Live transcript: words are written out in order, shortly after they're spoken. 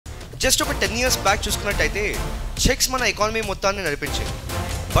Just ఒక 10 years back చూసుకున్నట్టయితే checks మన ఎకానమీ మొత్తాన్ని నడిపించాయి.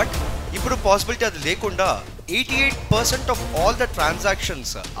 బట్ ఇప్పుడు పాసిబిలిటీ అది లేకుండా 88% of all the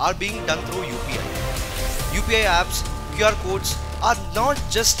transactions are being done through UPI. UPI apps, QR codes are not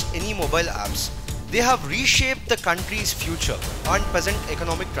just any mobile apps. They have reshaped the country's future and present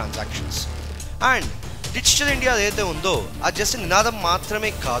economic transactions. And digital India ఏదైతే ఉందో అది just నినాదం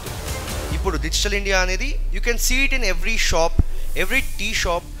మాత్రమే కాదు. ఇప్పుడు digital India అనేది you can see it in every shop, every tea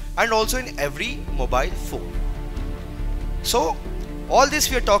shop and also in every mobile phone. So all this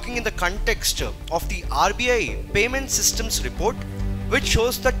we are talking in the context of the RBI payment systems report, which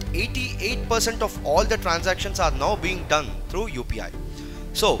shows that 88% of all the transactions are now being done through UPI.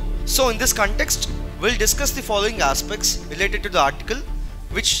 So in this context, we'll discuss the following aspects related to the article,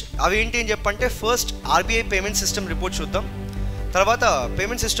 which avi enti ani cheppante first RBI payment system report chuddam, tarvata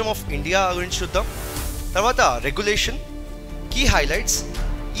payment system of India gurinchi chuddam, tarvata regulation, key highlights,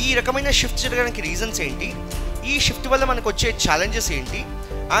 ee rakamaina shift jaraganiki reasons enti, ee shift valla manaku వచ్చే challenges enti,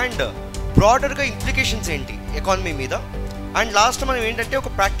 and broader ga implications enti economy meeda. And last మనం ఏంటంటే ఒక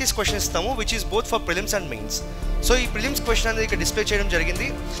practice question ఇస్తాము which is both for prelims and mains. So ఈ prelims question అనేది ఇక్కడ display చేయడం జరిగింది.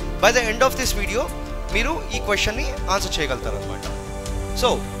 By the end of this video మీరు ఈ క్వశ్చన్ని ఆన్సర్ చేయగలుగుతారు అనమాట. So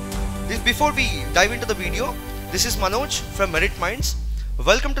before we dive in to the video, this is Manoj from merit minds.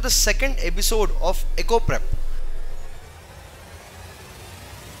 Welcome to the second episode of echo prep.